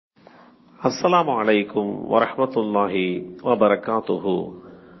அஸ்ஸலாமு அலைக்கும் வரஹ்மத்துல்லாஹி வபரகாத்துஹு.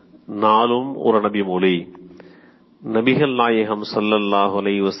 நாளும் ஒரு நபி மொழி. நபிகள் நாயகம் ஸல்லல்லாஹு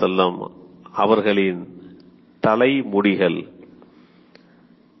அலைஹி வஸல்லம் அவர்களின் தலைமுடிகள்.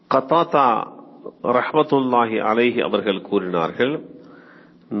 கத்தாதா ரஹ்மத்துல்லாஹி அலைஹி அவர்கள் கூறினார்கள்,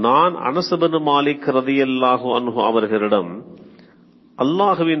 நான் அனஸ் பின் மாலிக் ரலியல்லாஹு அன்ஹு அவர்களிடம்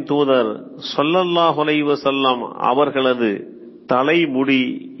அல்லாஹுவின் தூதர் ஸல்லல்லாஹு அலைஹி வஸல்லம் அவர்களது தலைமுடி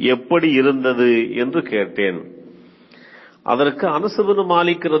எப்படி இருந்தது என்று கேட்டேன். அதற்கு அனஸ் பின்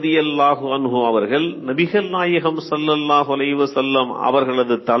மாலிக் ரலியல்லாஹு அன்ஹு அவர்கள், நபிகள் நாயகம் ஸல்லல்லாஹு அலைஹி வஸல்லம்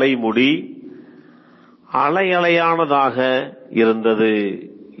அவர்களது தலைமுடி அலையலையானதாக இருந்தது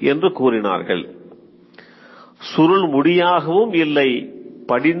என்று கூறினார்கள். சுருள் முடியாகவும் இல்லை,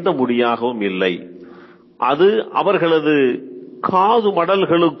 படிந்த முடியாகவும் இல்லை. அது அவர்களது காது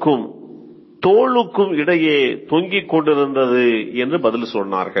மடல்களுக்கும் தோளுக்கும் இடையே தொங்கிக் கொண்டிருந்தது என்று பதில்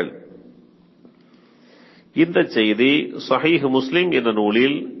சொன்னார்கள். இந்த செய்தி ஸஹீஹ் முஸ்லிம் என்ற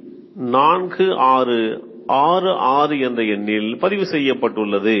நூலில் 4666 என்ற எண்ணில் பதிவு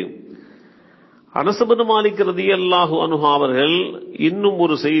செய்யப்பட்டுள்ளது. அனஸ் பின் மாலிக் ரலியல்லாஹு அன்ஹு அவர்கள் இன்னும்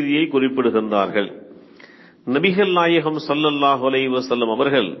ஒரு செய்தியை குறிப்பிடுகின்றார்கள். நபிகள் நாயகம் ஸல்லல்லாஹு அலைஹி வஸல்லம்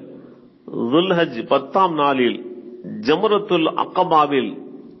அவர்கள் ذுல்ஹஜ் 10ஆம் நாளில் ஜம்ரத்துல் அக்கபாவில்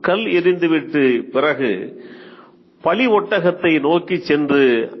கல் எறிந்துவிட்டு பிறகு பலி ஒட்டகத்தை நோக்கி சென்று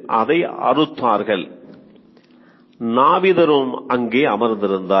அதை அறுத்தார்கள். நாவிதரும் அங்கே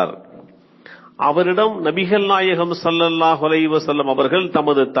அமர்ந்திருந்தார். அவரிடம் நபிகள் நாயகம் ஸல்லல்லாஹு அலைஹி வஸல்லம் அவர்கள்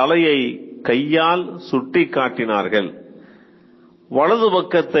தமது தலையை கையால் சுட்டி காட்டினார்கள். வலது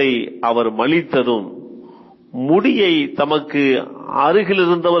பக்கத்தை அவர் மலித்ததும் முடியை தமக்கு அருகில்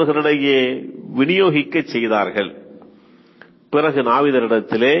இருந்தவர்களிடையே விநியோகிக்க செய்தார்கள். பிறகு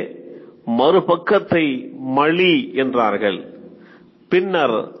நாவிதரிடத்திலே மறுபக்கத்தை மலி என்றார்கள்.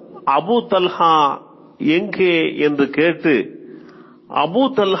 பின்னர் அபு தல்ஹா எங்கே என்று கேட்டு அபு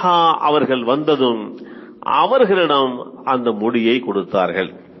தல்ஹா அவர்கள் வந்ததும் அவர்களிடம் அந்த முடியை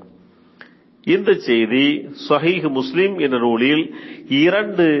கொடுத்தார்கள். இந்த செய்தி ஸஹீஹ் முஸ்லிம் என்ற நூலில்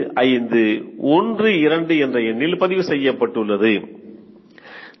 2512 என்ற எண்ணில் பதிவு செய்யப்பட்டுள்ளது.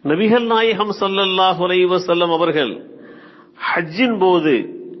 நபிகள் நாயகம் ஸல்லல்லாஹு அலைஹி வஸல்லம் அவர்கள் ஹஜ்ஜின் போது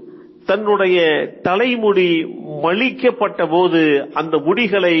தன்னுடைய தலைமுடி மலிக்கப்பட்ட போது அந்த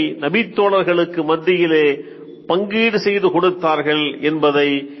முடிகளை நபித்தோழர்களுக்கு மத்தியிலே பங்கீடு செய்து கொடுத்தார்கள் என்பதை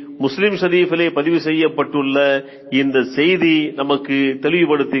முஸ்லிம் ஷரீஃபிலே பதிவு செய்யப்பட்டுள்ள இந்த செய்தி நமக்கு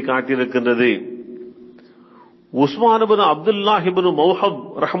தெளிவுபடுத்தி காட்டியிருக்கின்றது. உஸ்மான் இப்னு அப்துல்லாஹ் இப்னு மௌஹப்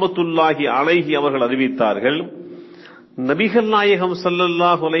ரஹ்மத்துல்லாஹி அலைஹி அவர்கள் அறிவித்தார்கள், நபிகள் நாயகம்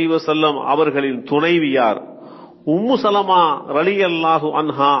ஸல்லல்லாஹு அலைஹி வஸல்லம் அவர்களின் துணைவியார் உம்மு சலமா ரலியல்லாஹு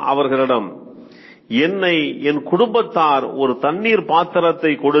அன்ஹா அவர்களிடம் என்னை என் குடும்பத்தார் ஒரு தண்ணீர்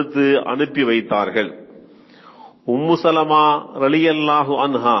பாத்திரத்தை கொடுத்து அனுப்பி வைத்தார்கள். உம்மு சலமா ரலியல்லாஹு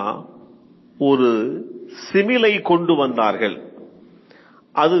அன்ஹா ஒரு சிமிலை கொண்டு வந்தார்கள்.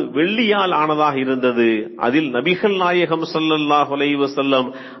 அது வெள்ளியால் ஆனதாக இருந்தது. அதில் நபிகள் நாயகம் ஸல்லல்லாஹு அலைஹி வஸல்லம்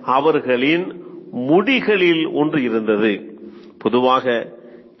அவர்களின் முடிகளில் ஒன்று இருந்தது. பொதுவாக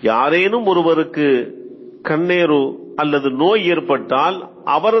யாரேனும் ஒருவருக்கு கண்ணேறு அல்லது நோய் ஏற்பட்டால்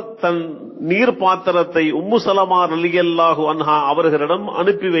அவர் தன் நீர் பாத்திரத்தை உம்மு சலமா ரலியல்லாஹு அன்ஹா அவர்களிடம்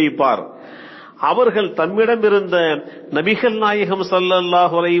அனுப்பி வைப்பார். அவர்கள் தம்மிடம் இருந்த நபிகள் நாயகம்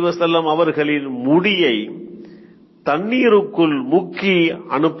ஸல்லல்லாஹு அலைஹி வஸல்லம் அவர்களின் முடியை தண்ணீருக்குள் முக்கி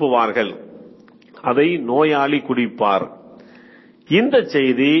அனுப்புவார்கள். அதை நோயாளி குடிப்பார். இந்த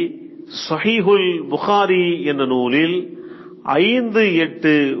செய்தி ஸஹீஹுல் புகாரி என்ற நூலில்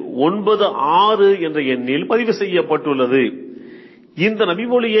 5896 என்ற எண்ணில் பதிவு செய்யப்பட்டுள்ளது. இந்த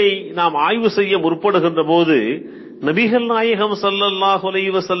நபிமொழியை நாம் ஆய்வு செய்ய முற்படுகின்ற போது நபிகள் நாயகம் ஸல்லல்லாஹு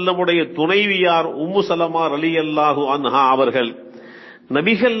அலைஹி வஸல்லமுடைய துணைவியார் உம்மு சலமா ரலியல்லாஹு அன்ஹா அவர்கள்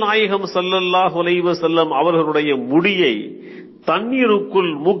நபிகள் நாயகம் ஸல்லல்லாஹு அலைஹி வஸல்லம் அவர்களுடைய முடியை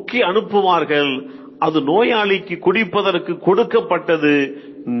தண்ணீருக்குள் முக்கி அனுப்புவார்கள். அது நோயாளிக்கு குடிப்பதற்கு கொடுக்கப்பட்டது,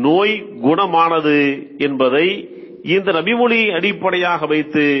 நோய் குணமானது என்பதை இந்த நபிமொழியை அடிப்படையாக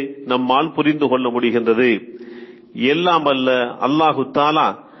வைத்து நம்மால் புரிந்து கொள்ள முடிகின்றது. எல்லாம் அல்ல அல்லாஹு தஆலா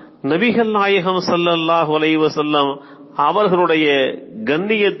நபிகள் நாயகம் ஸல்லல்லாஹு அலைஹி வஸல்லம் அவர்களுடைய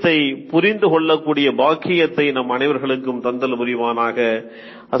கண்ணியத்தை புரிந்து கொள்ளக்கூடிய பாக்கியத்தை நம் அனைவர்களுக்கும் தந்தல் புரிவானாக.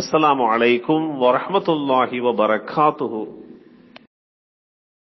 அஸ்ஸலாமு அலைக்கும் வரஹ்மத்துல்லாஹி வபரகாத்துஹு.